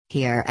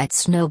Here at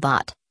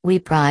Snowbot, we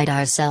pride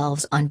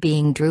ourselves on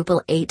being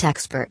Drupal 8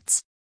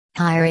 experts.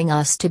 Hiring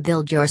us to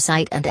build your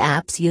site and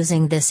apps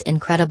using this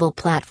incredible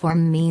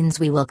platform means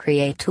we will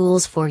create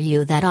tools for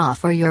you that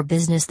offer your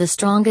business the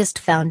strongest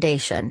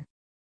foundation.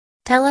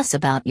 Tell us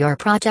about your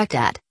project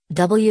at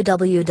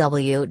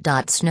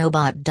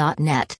www.snowbot.net.